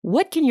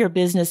What can your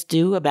business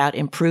do about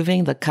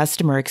improving the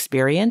customer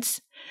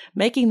experience?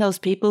 Making those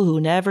people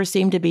who never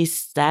seem to be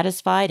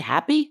satisfied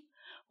happy?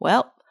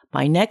 Well,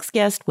 my next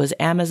guest was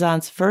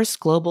Amazon's first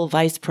global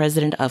vice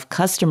president of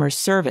customer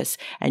service,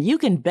 and you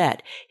can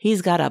bet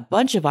he's got a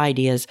bunch of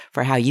ideas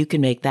for how you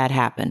can make that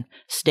happen.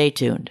 Stay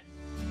tuned.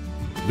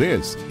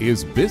 This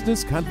is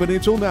Business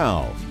Confidential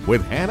Now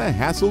with Hannah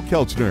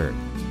Hassel-Kelchner,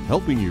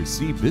 helping you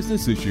see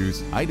business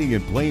issues hiding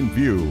in plain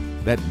view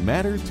that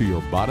matter to your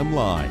bottom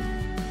line.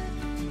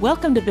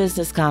 Welcome to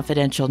Business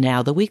Confidential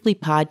Now, the weekly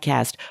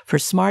podcast for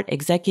smart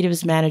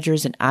executives,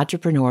 managers, and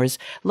entrepreneurs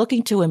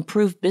looking to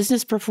improve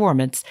business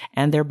performance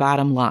and their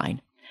bottom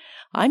line.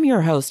 I'm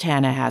your host,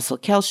 Hannah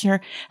Hassel-Kelchner,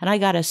 and I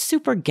got a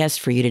super guest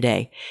for you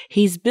today.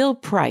 He's Bill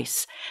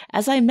Price.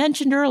 As I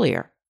mentioned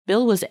earlier,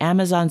 Bill was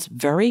Amazon's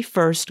very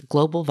first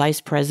global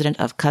vice president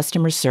of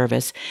customer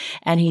service,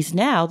 and he's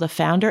now the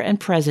founder and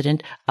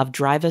president of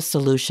Driva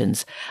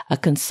Solutions, a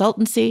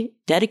consultancy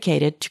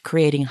dedicated to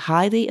creating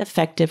highly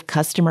effective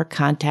customer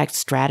contact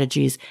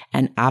strategies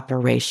and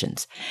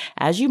operations.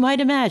 As you might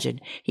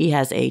imagine, he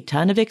has a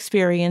ton of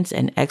experience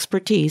and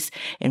expertise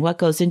in what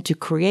goes into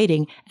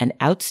creating an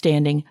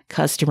outstanding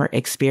customer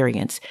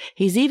experience.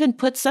 He's even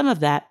put some of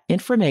that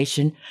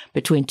information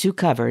between two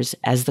covers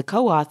as the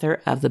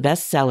co-author of the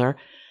bestseller,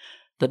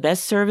 The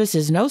Best Service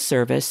is No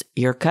Service,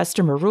 Your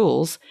Customer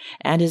Rules,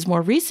 and his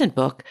more recent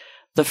book,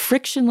 The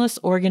Frictionless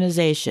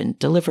Organization,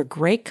 Deliver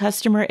Great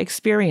Customer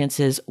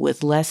Experiences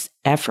with Less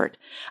Effort.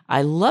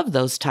 I love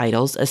those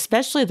titles,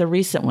 especially the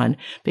recent one,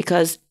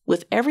 because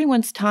with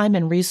everyone's time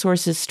and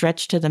resources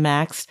stretched to the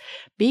max,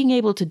 being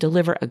able to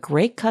deliver a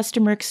great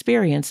customer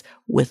experience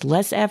with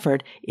less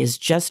effort is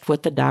just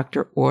what the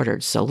doctor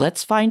ordered. So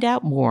let's find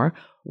out more.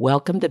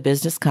 Welcome to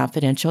Business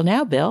Confidential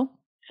Now, Bill.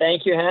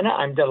 Thank you, Hannah.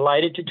 I'm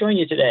delighted to join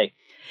you today.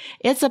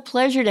 It's a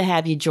pleasure to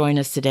have you join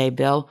us today,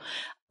 Bill.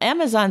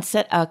 Amazon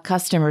set a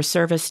customer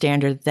service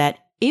standard that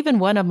even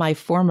one of my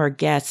former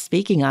guests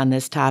speaking on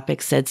this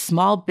topic said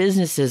small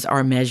businesses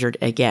are measured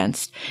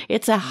against.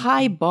 It's a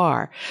high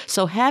bar.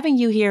 So having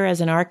you here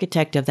as an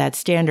architect of that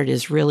standard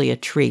is really a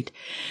treat.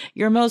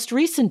 Your most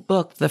recent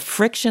book, The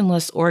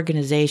Frictionless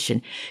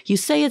Organization, you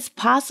say it's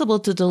possible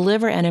to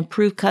deliver and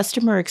improve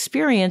customer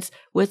experience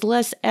with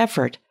less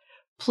effort.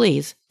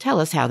 Please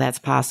tell us how that's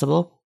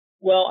possible.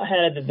 Well,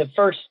 Hannah, the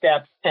first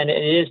step, and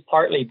it is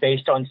partly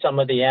based on some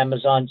of the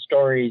Amazon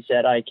stories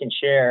that I can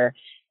share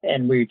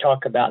and we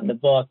talk about in the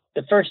book,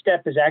 the first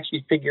step is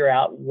actually figure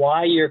out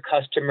why your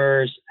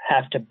customers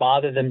have to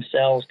bother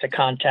themselves to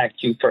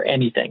contact you for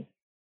anything.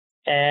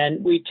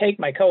 And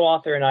my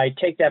co-author and I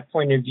take that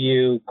point of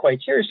view quite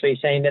seriously,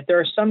 saying that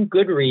there are some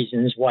good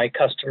reasons why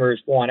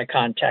customers want to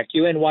contact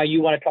you and why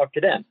you want to talk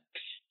to them.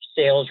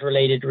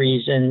 Sales-related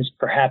reasons,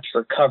 perhaps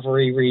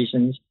recovery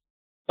reasons.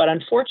 But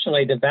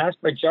unfortunately, the vast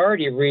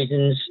majority of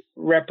reasons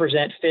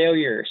represent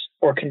failures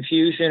or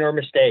confusion or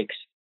mistakes,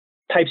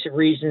 types of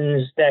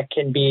reasons that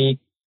can be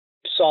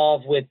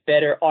solved with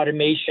better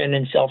automation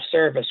and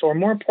self-service, or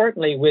more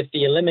importantly, with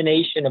the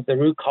elimination of the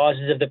root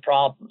causes of the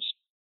problems.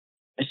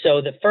 So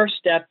the first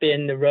step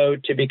in the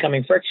road to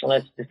becoming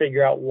frictionless is to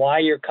figure out why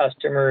your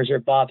customers are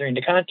bothering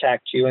to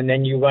contact you, and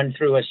then you run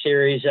through a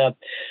series of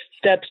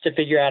steps to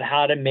figure out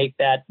how to make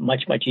that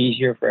much, much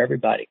easier for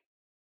everybody.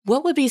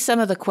 What would be some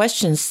of the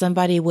questions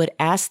somebody would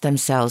ask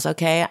themselves?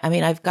 Okay, I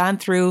mean, I've gone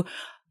through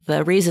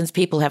the reasons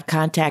people have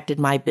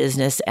contacted my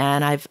business,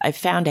 and I've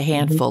found a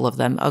handful of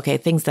them. Okay,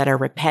 things that are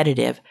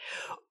repetitive.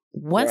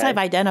 Once I've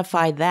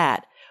identified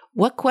that,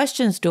 what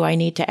questions do I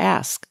need to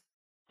ask?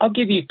 I'll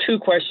give you two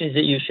questions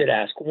that you should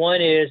ask.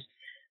 One is,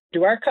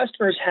 do our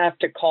customers have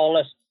to call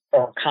us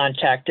or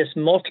contact us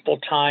multiple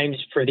times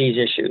for these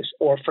issues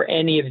or for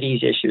any of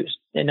these issues?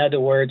 In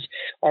other words,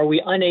 are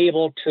we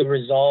unable to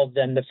resolve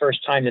them the first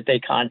time that they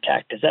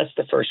contact us? That's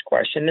the first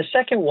question. The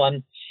second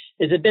one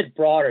is a bit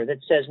broader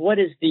that says, what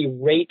is the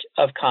rate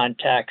of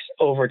contacts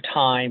over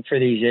time for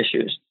these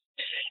issues,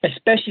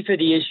 especially for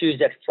the issues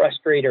that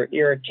frustrate or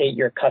irritate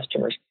your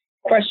customers?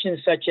 Questions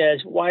such as,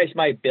 why is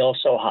my bill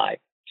so high?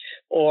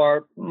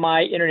 Or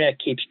my internet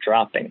keeps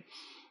dropping?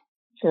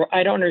 Or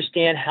I don't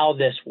understand how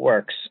this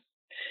works.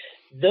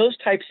 Those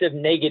types of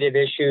negative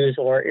issues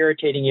or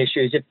irritating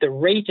issues, if the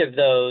rate of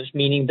those,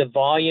 meaning the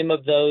volume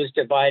of those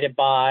divided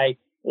by,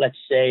 let's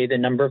say, the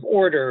number of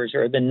orders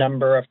or the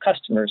number of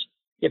customers,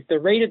 if the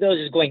rate of those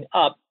is going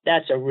up,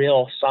 that's a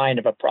real sign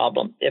of a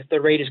problem. If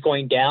the rate is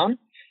going down,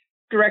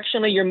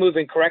 directionally, you're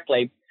moving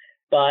correctly.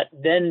 But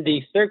then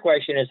the third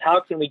question is,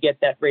 how can we get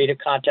that rate of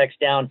contacts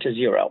down to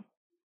zero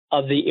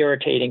of the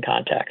irritating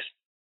contacts?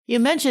 You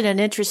mentioned an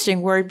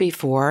interesting word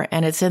before,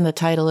 and it's in the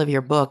title of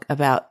your book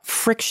about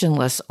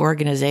frictionless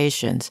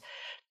organizations.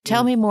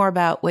 Tell me more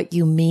about what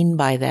you mean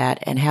by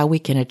that and how we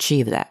can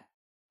achieve that.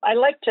 I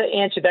like to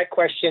answer that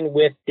question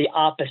with the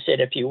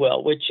opposite, if you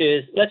will, which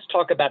is, let's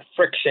talk about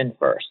friction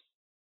first.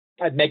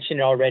 I've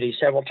mentioned it already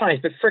several times,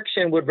 but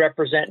friction would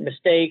represent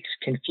mistakes,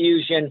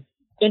 confusion,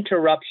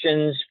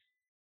 interruptions,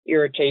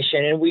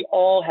 irritation, and we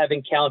all have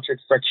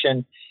encountered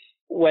friction,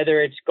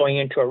 whether it's going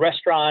into a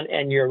restaurant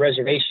and your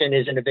reservation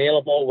isn't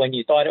available when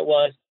you thought it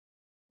was,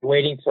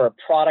 waiting for a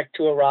product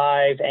to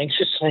arrive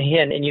anxiously,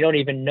 and you don't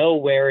even know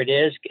where it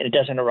is, and it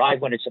doesn't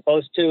arrive when it's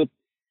supposed to.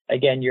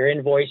 Again, your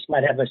invoice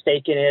might have a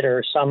mistake in it,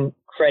 or some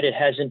credit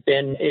hasn't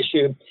been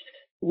issued.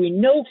 We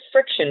know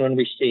friction when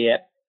we see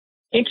it.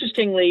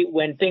 Interestingly,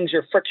 when things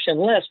are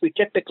frictionless, we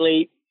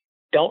typically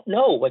don't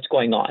know what's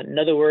going on. In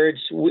other words,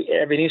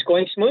 everything's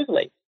going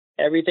smoothly.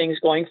 Everything's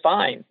going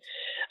fine.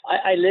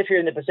 I live here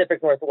in the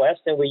Pacific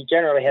Northwest, and we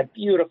generally have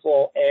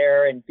beautiful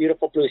air and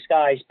beautiful blue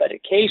skies, but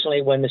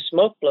occasionally when the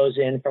smoke blows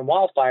in from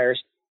wildfires,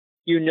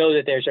 you know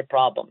that there's a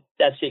problem.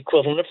 That's the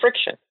equivalent of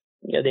friction.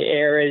 You know, the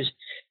air is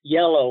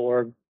yellow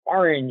or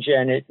orange,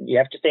 and you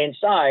have to stay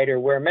inside or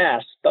wear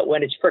masks. But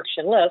when it's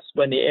frictionless,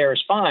 when the air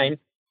is fine,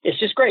 it's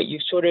just great. You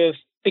sort of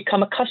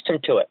become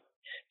accustomed to it.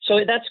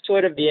 So that's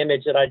sort of the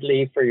image that I'd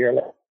leave for your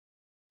list.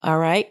 All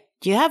right.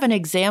 Do you have an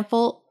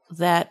example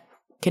that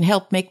can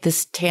help make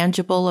this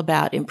tangible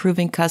about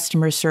improving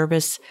customer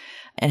service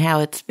and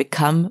how it's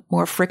become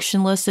more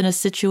frictionless in a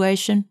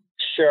situation?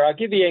 Sure. I'll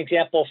give you an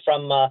example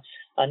from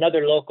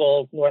another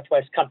local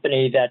Northwest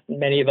company that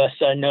many of us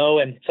know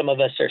and some of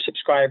us are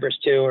subscribers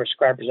to or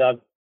subscribers of.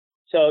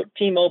 So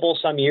T-Mobile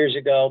some years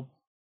ago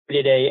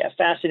did a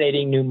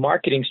fascinating new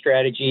marketing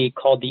strategy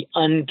called the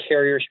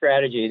Un-carrier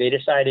strategy. They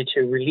decided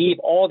to relieve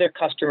all their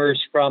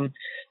customers from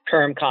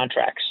term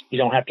contracts. You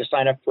don't have to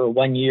sign up for a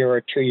 1-year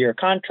or 2-year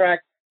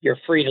contract. You're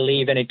free to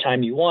leave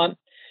anytime you want.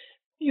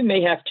 You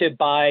may have to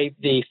buy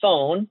the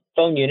phone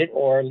unit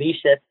or lease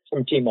it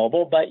from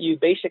T-Mobile, but you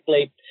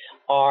basically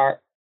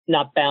are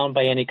not bound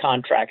by any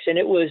contracts. And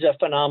it was a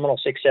phenomenal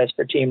success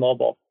for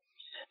T-Mobile.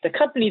 The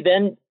company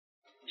then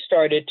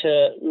started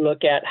to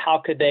look at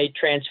how could they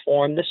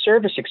transform the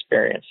service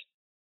experience.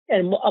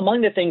 And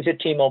among the things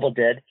that T-Mobile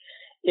did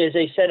is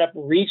they set up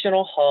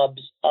regional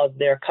hubs of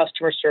their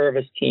customer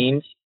service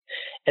teams.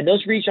 And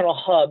those regional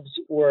hubs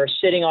were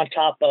sitting on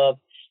top of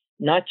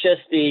not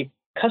just the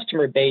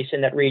customer base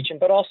in that region,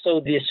 but also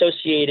the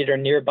associated or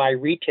nearby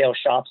retail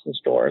shops and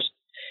stores.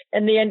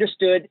 And they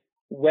understood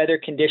weather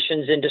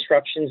conditions and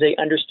disruptions. They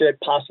understood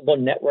possible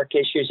network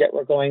issues that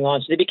were going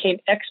on. So they became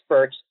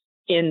experts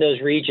in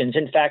those regions.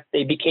 In fact,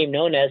 they became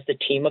known as the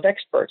team of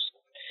experts.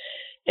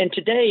 And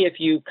today, if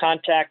you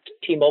contact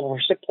T-Mobile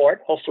for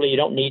support, hopefully you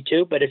don't need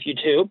to, but if you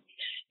do,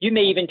 you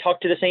may even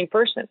talk to the same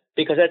person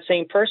because that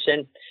same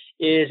person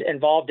is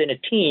involved in a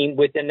team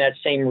within that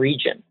same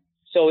region.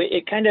 So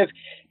it kind of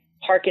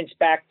harkens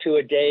back to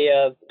a day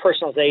of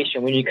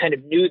personalization when you kind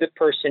of knew the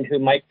person who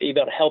might be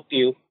able to help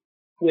you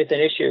with an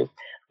issue.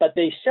 But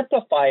they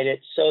simplified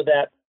it so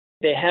that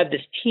they have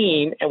this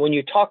team. And when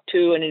you talk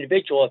to an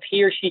individual, if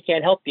he or she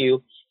can't help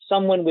you,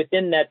 someone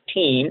within that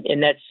team in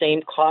that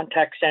same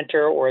contact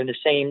center or in the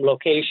same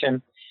location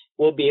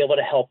will be able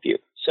to help you.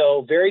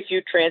 So very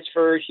few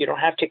transfers. You don't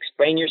have to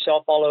explain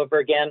yourself all over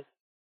again.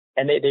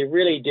 And they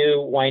really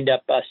do wind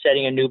up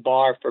setting a new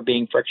bar for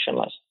being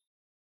frictionless.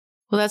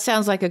 Well, that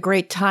sounds like a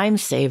great time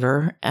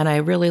saver. And I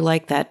really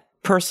like that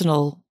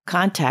personal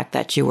contact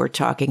that you were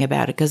talking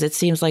about, because it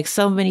seems like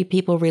so many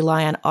people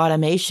rely on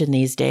automation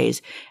these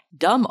days.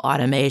 Dumb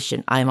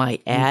automation, I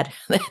might add,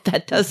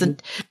 that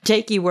doesn't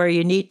take you where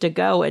you need to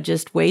go and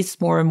just wastes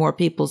more and more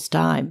people's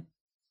time.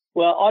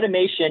 Well,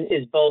 automation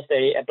is both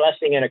a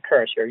blessing and a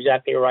curse. You're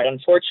exactly right.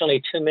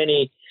 Unfortunately, too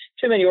many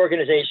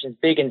organizations,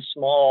 big and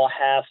small,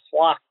 have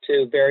flocked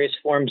to various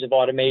forms of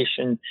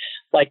automation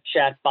like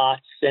chatbots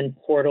and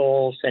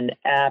portals and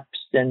apps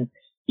and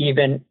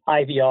even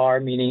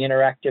IVR, meaning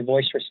interactive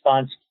voice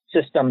response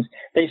systems.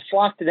 They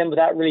flock to them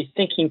without really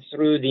thinking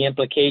through the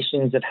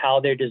implications of how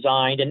they're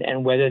designed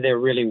and whether they're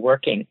really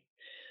working.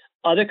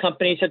 Other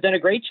companies have done a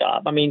great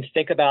job. I mean,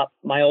 think about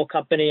my old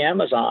company,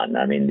 Amazon.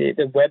 I mean,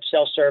 the web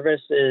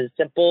self-service is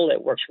simple.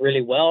 It works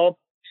really well.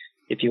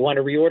 If you want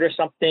to reorder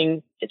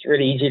something, it's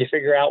really easy to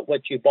figure out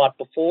what you bought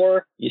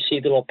before. You see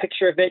the little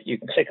picture of it. You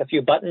can click a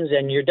few buttons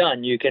and you're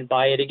done. You can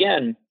buy it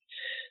again.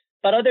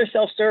 But other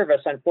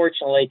self-service,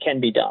 unfortunately, can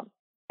be dumb.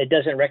 It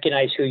doesn't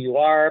recognize who you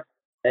are.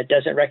 It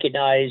doesn't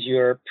recognize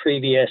your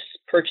previous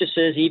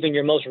purchases, even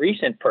your most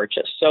recent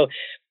purchase. So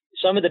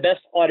some of the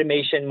best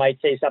automation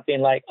might say something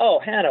like, "Oh,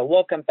 Hannah,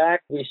 welcome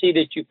back. We see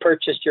that you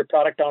purchased your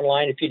product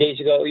online a few days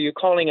ago. Are you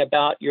calling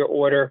about your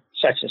order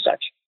such and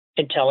such?"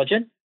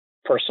 Intelligent,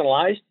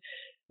 personalized.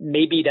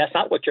 Maybe that's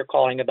not what you're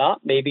calling about.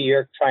 Maybe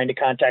you're trying to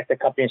contact the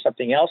company or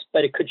something else,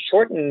 but it could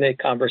shorten the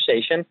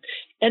conversation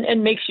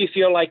and makes you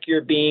feel like you're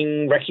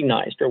being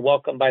recognized or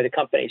welcomed by the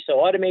company. So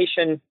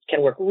automation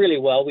can work really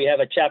well. We have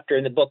a chapter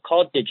in the book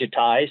called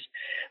Digitize,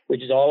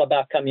 which is all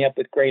about coming up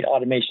with great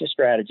automation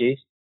strategies.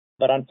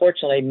 But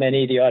unfortunately,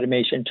 many of the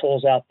automation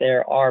tools out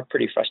there are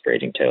pretty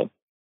frustrating too.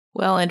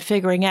 Well, and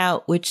figuring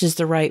out which is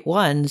the right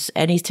ones.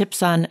 Any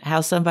tips on how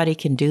somebody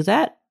can do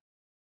that?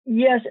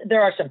 Yes,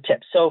 there are some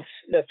tips. So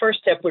the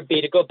first tip would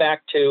be to go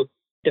back to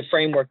the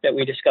framework that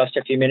we discussed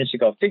a few minutes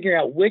ago, figuring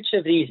out which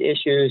of these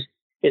issues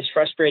is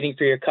frustrating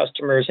for your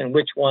customers and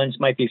which ones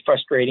might be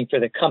frustrating for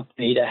the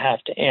company to have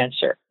to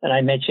answer. And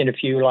I mentioned a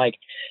few like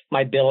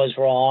my bill is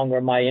wrong or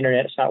my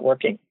internet is not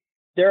working.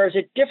 There is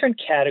a different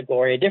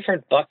category, a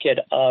different bucket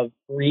of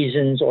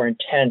reasons or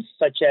intents,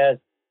 such as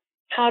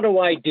how do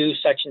I do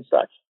such and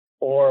such?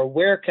 Or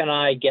where can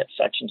I get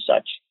such and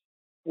such?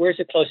 Where's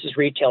the closest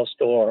retail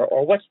store?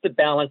 Or what's the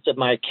balance of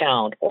my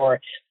account? Or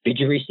did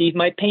you receive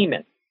my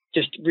payment?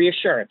 Just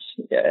reassurance,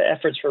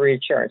 efforts for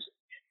reassurance.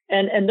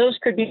 And those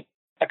could be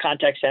a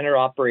contact center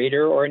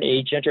operator or an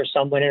agent or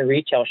someone in a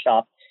retail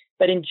shop.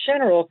 But in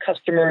general,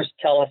 customers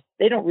tell us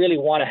they don't really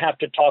want to have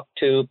to talk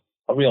to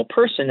a real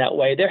person that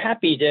way. They're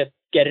happy to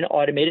get an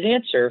automated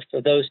answer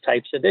for those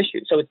types of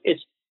issues. So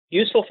it's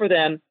useful for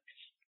them,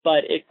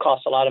 but it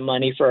costs a lot of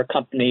money for a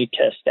company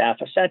to staff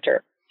a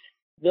center.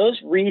 Those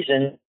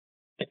reasons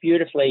fit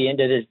beautifully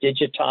into this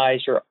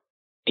digitized or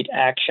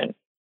action.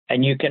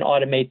 And you can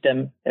automate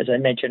them, as I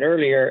mentioned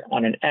earlier,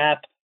 on an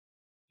app,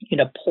 in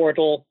a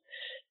portal,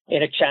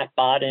 in a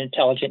chatbot, an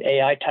intelligent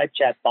AI type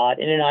chatbot,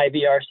 in an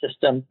IVR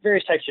system,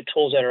 various types of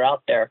tools that are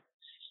out there.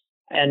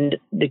 And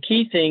the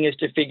key thing is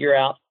to figure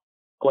out,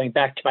 going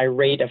back to my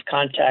rate of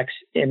contacts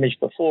image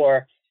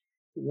before,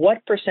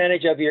 what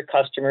percentage of your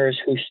customers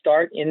who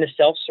start in the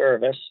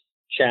self-service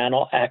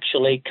channel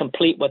actually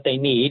complete what they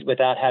need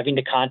without having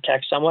to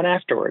contact someone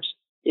afterwards.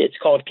 It's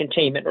called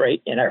containment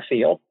rate in our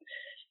field.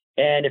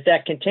 And if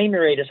that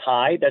containment rate is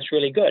high, that's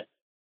really good.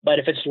 But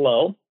if it's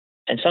low,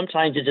 and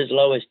sometimes it's as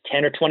low as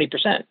 10 or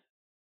 20%,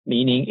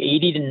 meaning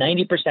 80 to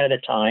 90% of the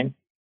time,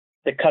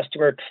 the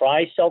customer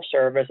tries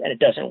self-service and it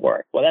doesn't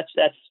work. Well,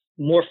 that's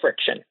more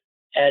friction,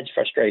 adds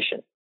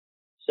frustration.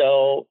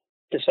 So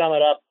to sum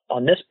it up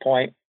on this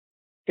point,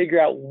 figure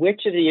out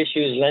which of the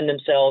issues lend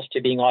themselves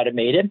to being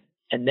automated,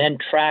 and then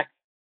track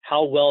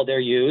how well they're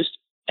used,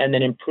 and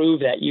then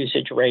improve that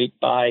usage rate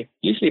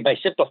usually by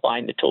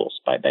simplifying the tools,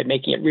 by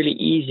making it really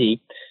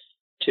easy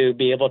to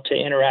be able to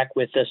interact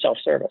with the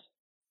self-service.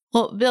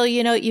 Well, Bill,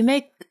 you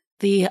make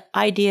the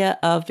idea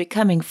of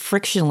becoming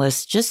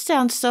frictionless just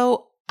sound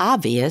so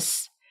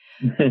obvious,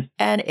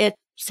 and it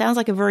sounds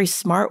like a very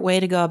smart way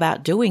to go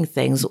about doing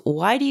things.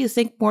 Why do you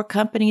think more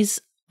companies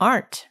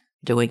aren't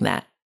doing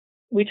that?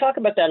 We talk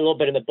about that a little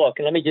bit in the book,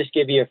 and let me just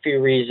give you a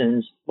few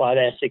reasons why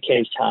that's the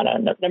case, Hannah.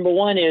 Number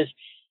one is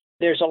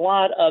there's a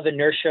lot of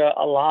inertia,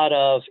 a lot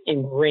of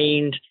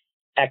ingrained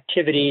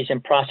activities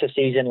and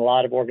processes in a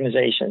lot of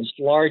organizations,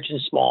 large and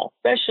small,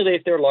 especially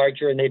if they're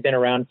larger and they've been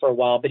around for a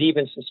while, but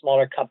even some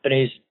smaller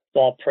companies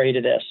fall prey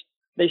to this.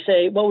 They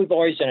say, well, we've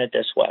always done it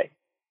this way,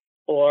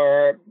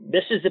 or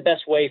this is the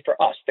best way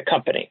for us, the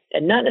company,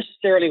 and not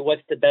necessarily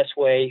what's the best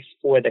way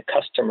for the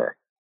customer.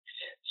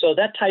 So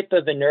that type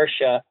of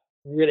inertia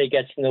really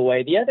gets in the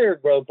way. The other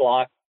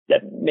roadblock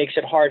that makes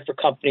it hard for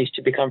companies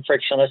to become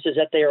frictionless is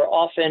that they are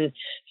often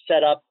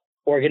set up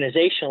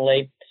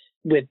organizationally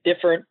with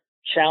different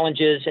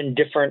challenges and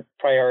different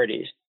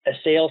priorities. A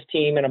sales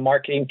team and a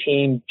marketing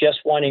team just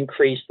want to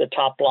increase the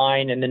top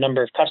line and the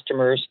number of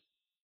customers,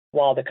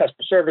 while the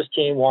customer service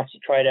team wants to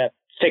try to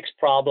fix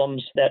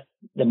problems that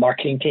the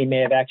marketing team may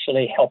have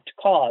actually helped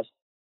cause.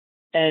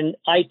 And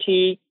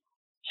IT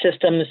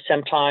systems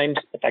sometimes,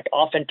 in fact,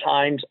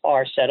 oftentimes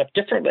are set up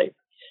differently,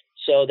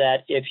 so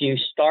that if you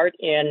start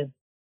in,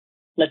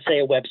 let's say,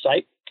 a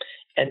website,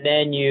 and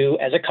then you,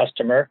 as a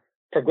customer,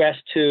 progress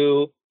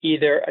to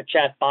either a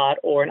chatbot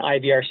or an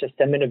IVR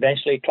system and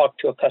eventually talk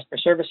to a customer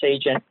service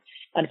agent,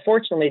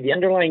 unfortunately, the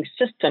underlying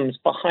systems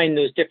behind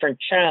those different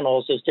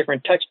channels, those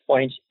different touch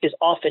points, is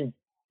often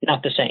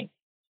not the same.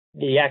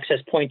 The access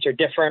points are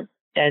different,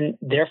 and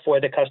therefore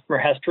the customer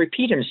has to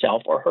repeat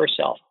himself or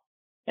herself,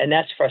 and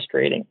that's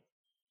frustrating.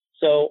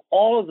 So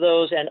all of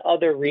those and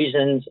other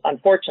reasons,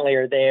 unfortunately,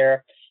 are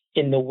there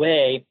in the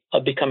way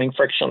of becoming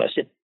frictionless.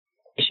 If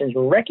organizations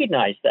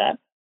recognize that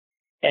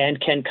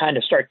and can kind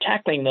of start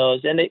tackling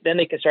those, then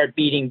they can start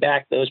beating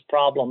back those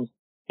problems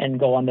and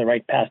go on the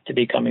right path to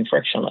becoming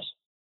frictionless.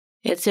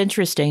 It's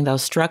interesting,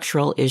 those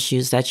structural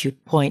issues that you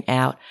point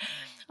out.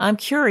 I'm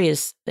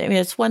curious,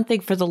 it's one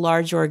thing for the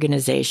large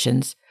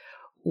organizations.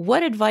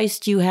 What advice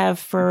do you have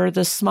for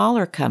the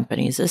smaller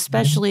companies,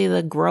 especially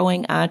the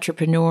growing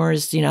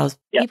entrepreneurs,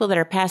 people that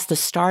are past the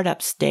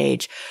startup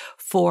stage,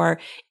 for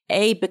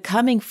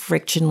becoming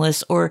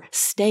frictionless or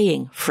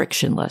staying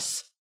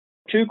frictionless?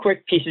 Two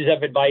quick pieces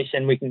of advice,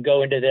 and we can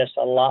go into this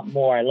a lot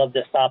more. I love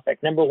this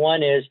topic. Number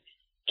one is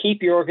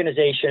keep your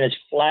organization as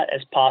flat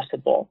as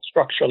possible,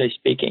 structurally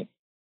speaking.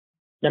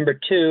 Number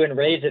two, and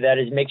related to that,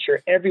 is make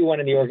sure everyone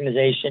in the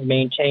organization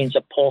maintains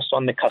a pulse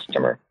on the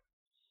customer,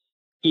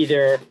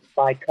 either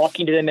by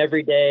talking to them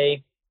every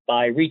day,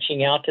 by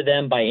reaching out to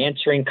them, by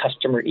answering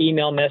customer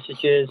email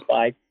messages,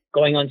 by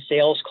going on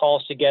sales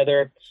calls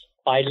together,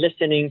 by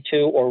listening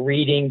to or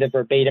reading the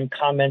verbatim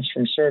comments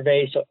from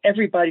surveys. So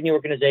everybody in the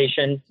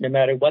organization, no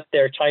matter what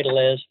their title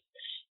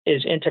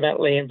is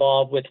intimately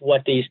involved with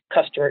what these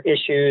customer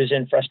issues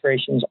and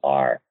frustrations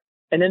are.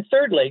 And then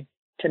thirdly,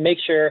 to make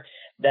sure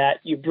that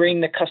you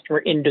bring the customer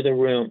into the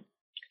room.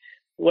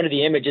 One of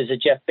the images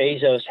that Jeff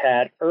Bezos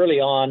had early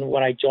on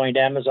when I joined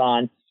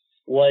Amazon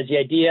was the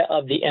idea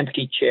of the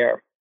empty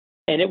chair.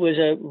 And it was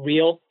a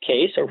real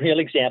case, a real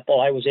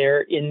example. I was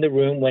there in the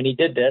room when he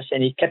did this,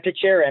 and he kept a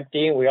chair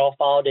empty, and we all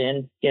followed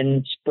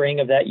in spring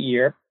of that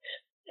year.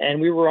 And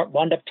we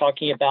wound up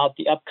talking about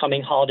the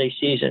upcoming holiday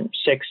season,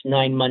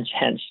 6-9 months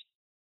hence.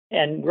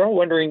 And we're all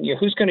wondering,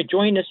 who's going to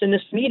join us in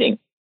this meeting?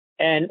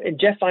 And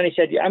Jeff finally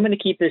said, I'm going to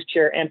keep this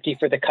chair empty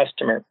for the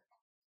customer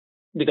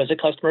because the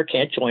customer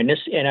can't join us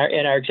in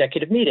our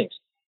executive meetings.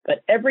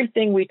 But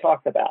everything we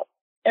talk about,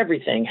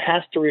 everything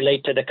has to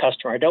relate to the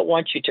customer. I don't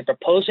want you to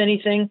propose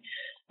anything.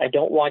 I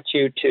don't want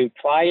you to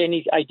try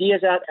any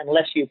ideas out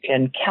unless you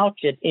can couch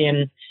it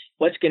in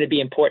what's going to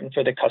be important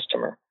for the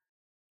customer.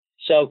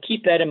 So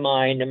keep that in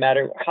mind, no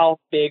matter how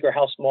big or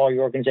how small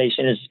your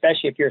organization is,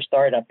 especially if you're a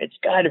startup, it's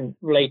got to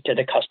relate to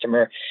the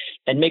customer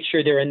and make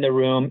sure they're in the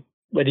room,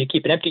 whether you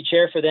keep an empty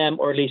chair for them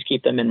or at least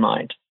keep them in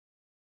mind.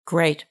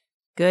 Great.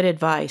 Good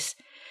advice.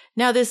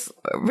 Now, this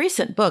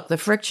recent book, The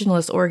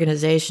Frictionless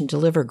Organization,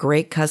 Deliver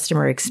Great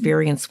Customer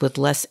Experience with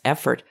Less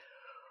Effort.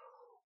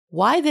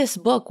 Why this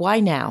book? Why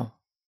now?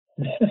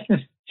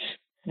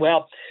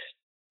 Well,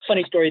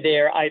 funny story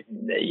there.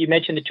 You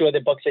mentioned the two other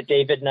books that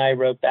David and I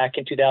wrote back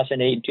in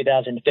 2008 and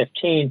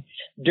 2015.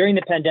 During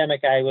the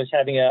pandemic, I was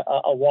having a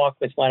walk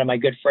with one of my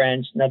good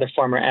friends, another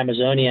former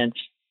Amazonian.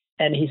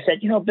 And he said,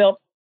 Bill,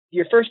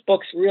 your first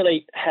books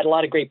really had a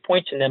lot of great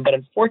points in them, but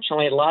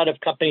unfortunately, a lot of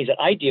companies that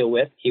I deal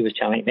with, he was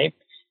telling me,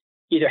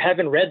 either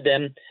haven't read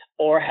them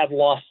or have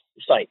lost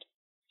sight.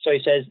 So he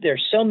says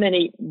there's so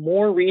many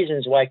more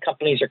reasons why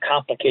companies are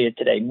complicated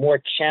today,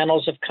 more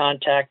channels of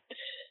contact,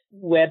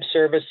 web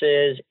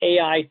services,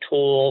 AI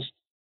tools,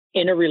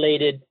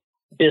 interrelated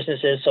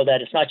businesses, so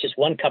that it's not just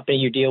one company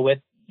you deal with.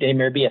 There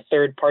may be a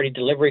third-party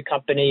delivery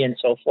company and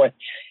so forth.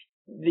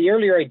 The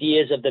earlier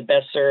ideas of the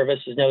best service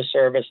is no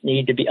service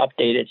need to be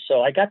updated.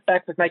 So I got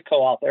back with my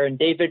co-author, and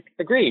David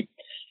agreed.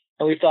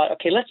 And we thought,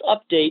 okay, let's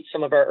update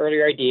some of our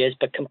earlier ideas,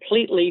 but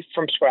completely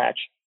from scratch.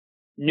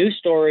 New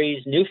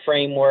stories, new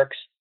frameworks,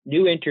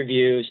 new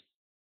interviews,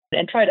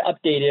 and try to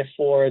update it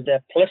for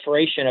the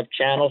proliferation of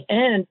channels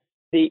and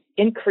the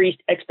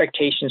increased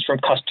expectations from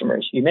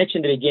customers. You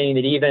mentioned at the beginning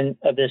that even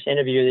of this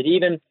interview, that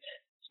even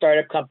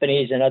startup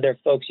companies and other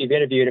folks you've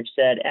interviewed have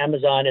said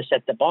Amazon has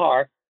set the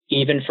bar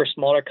even for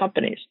smaller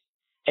companies.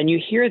 And you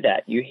hear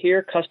that. You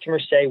hear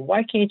customers say,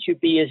 why can't you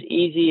be as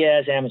easy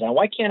as Amazon?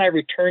 Why can't I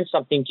return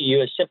something to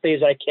you as simply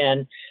as I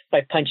can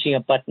by punching a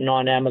button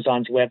on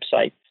Amazon's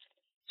website?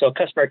 So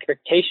customer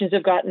expectations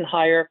have gotten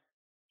higher.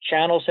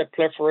 Channels have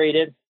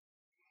proliferated.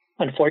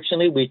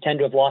 Unfortunately, we tend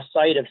to have lost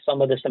sight of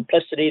some of the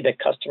simplicity that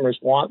customers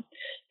want.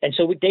 And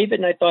so David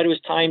and I thought it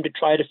was time to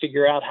try to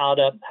figure out how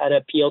to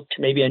appeal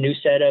to maybe a new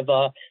set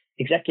of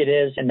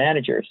executives and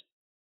managers.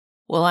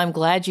 Well, I'm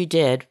glad you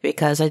did,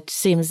 because it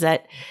seems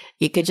that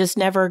you could just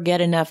never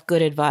get enough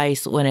good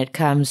advice when it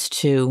comes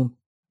to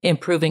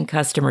improving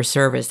customer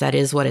service. That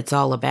is what it's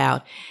all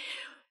about.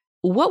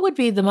 What would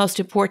be the most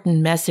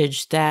important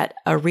message that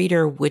a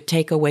reader would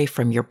take away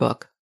from your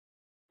book?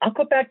 I'll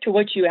go back to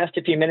what you asked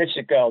a few minutes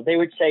ago. They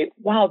would say,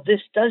 wow, this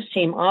does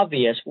seem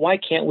obvious. Why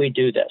can't we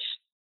do this?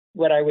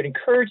 What I would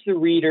encourage the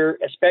reader,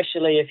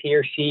 especially if he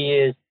or she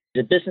is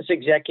a business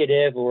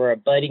executive or a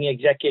budding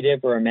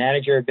executive or a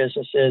manager of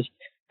businesses,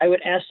 I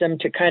would ask them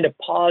to kind of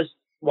pause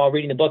while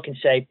reading the book and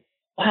say,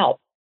 wow,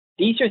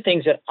 these are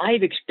things that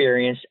I've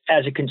experienced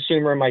as a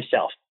consumer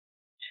myself.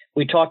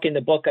 We talk in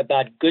the book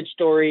about good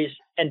stories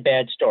and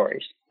bad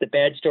stories. The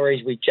bad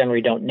stories, we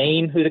generally don't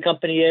name who the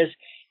company is.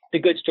 The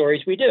good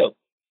stories, we do.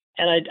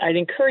 And I'd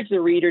encourage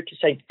the reader to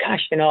say,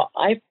 gosh,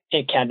 I've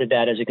encountered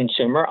that as a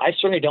consumer. I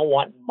certainly don't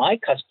want my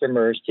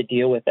customers to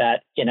deal with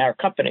that in our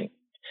company.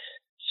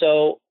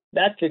 So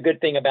that's the good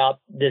thing about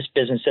this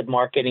business of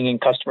marketing and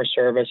customer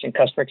service and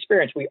customer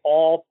experience. We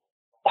all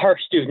are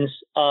students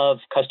of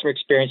customer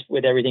experience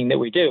with everything that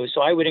we do.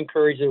 So I would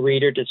encourage the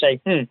reader to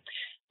say,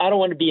 I don't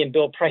want to be in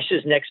Bill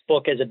Price's next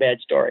book as a bad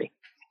story.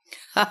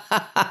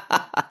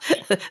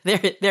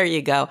 There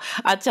you go.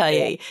 I'll tell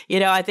you,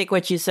 I think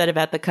what you said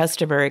about the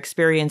customer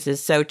experience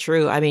is so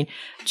true. I mean,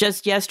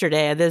 just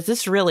yesterday,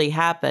 this really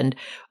happened.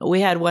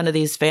 We had one of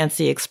these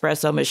fancy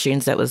espresso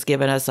machines that was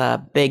giving us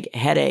a big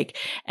headache.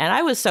 And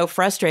I was so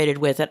frustrated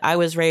with it. I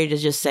was ready to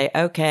just say,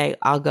 okay,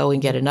 I'll go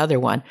and get another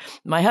one.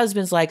 My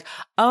husband's like,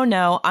 oh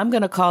no, I'm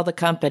going to call the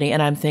company.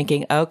 And I'm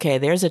thinking, okay,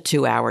 there's a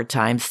 2-hour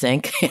time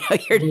sink.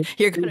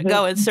 You're going to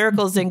go in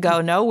circles and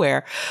go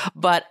nowhere.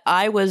 But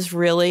I was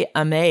really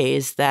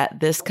amazed that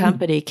this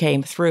company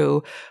came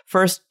through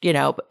first,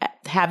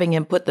 having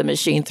him put the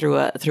machine through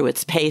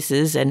its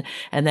paces. And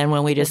then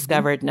when we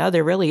discovered, no,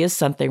 there really is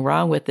something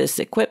wrong with this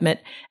equipment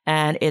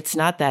and it's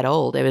not that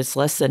old. It was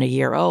less than a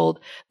year old.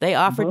 They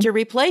offered to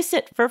replace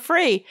it for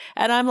free.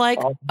 And I'm like,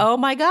 oh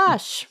my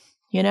gosh,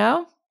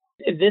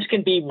 This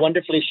can be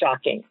wonderfully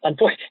shocking.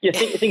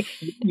 Unfortunately,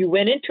 you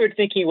went into it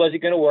thinking, was it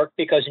going to work?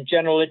 Because in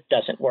general, it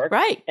doesn't work.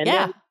 Right.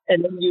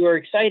 And then you were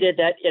excited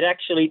that it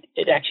actually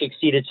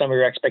exceeded some of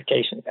your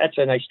expectations. That's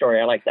a nice story.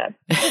 I like that.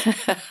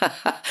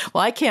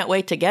 Well, I can't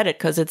wait to get it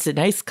because it's a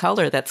nice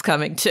color that's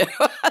coming too.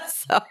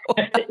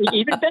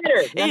 Even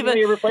better. Not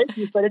only a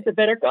replacement, but it's a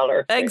better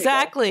color.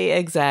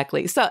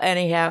 Exactly. So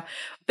anyhow,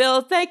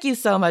 Bill, thank you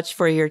so much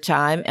for your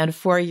time and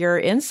for your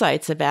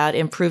insights about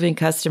improving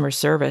customer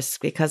service,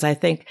 because I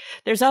think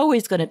there's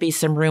always going to be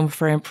some room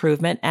for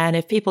improvement. And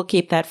if people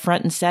keep that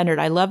front and centered,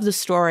 I love the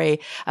story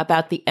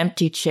about the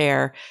empty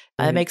chair.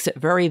 It makes it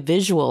very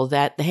visual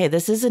that, hey,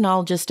 this isn't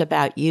all just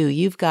about you.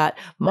 You've got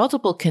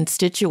multiple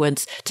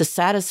constituents to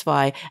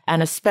satisfy,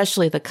 and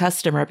especially the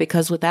customer,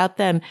 because without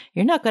them,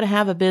 you're not going to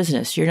have a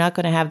business. You're not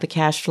going to have the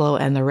cash flow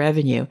and the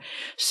revenue.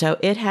 So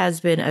it has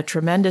been a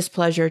tremendous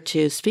pleasure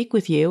to speak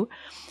with you.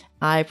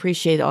 I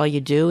appreciate all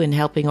you do in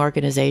helping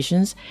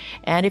organizations.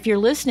 And if you're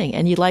listening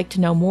and you'd like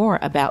to know more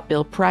about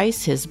Bill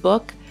Price, his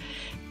book,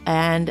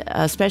 and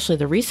especially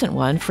the recent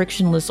one,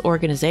 Frictionless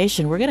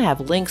Organization, we're going to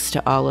have links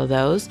to all of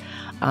those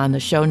on the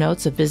show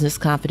notes of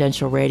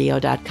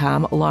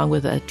businessconfidentialradio.com, along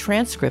with a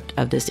transcript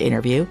of this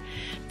interview.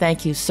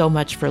 Thank you so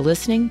much for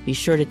listening. Be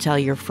sure to tell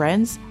your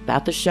friends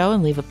about the show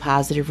and leave a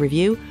positive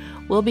review.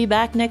 We'll be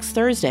back next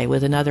Thursday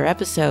with another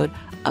episode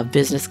of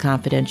Business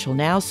Confidential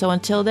Now. So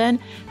until then,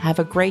 have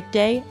a great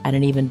day and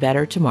an even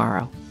better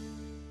tomorrow.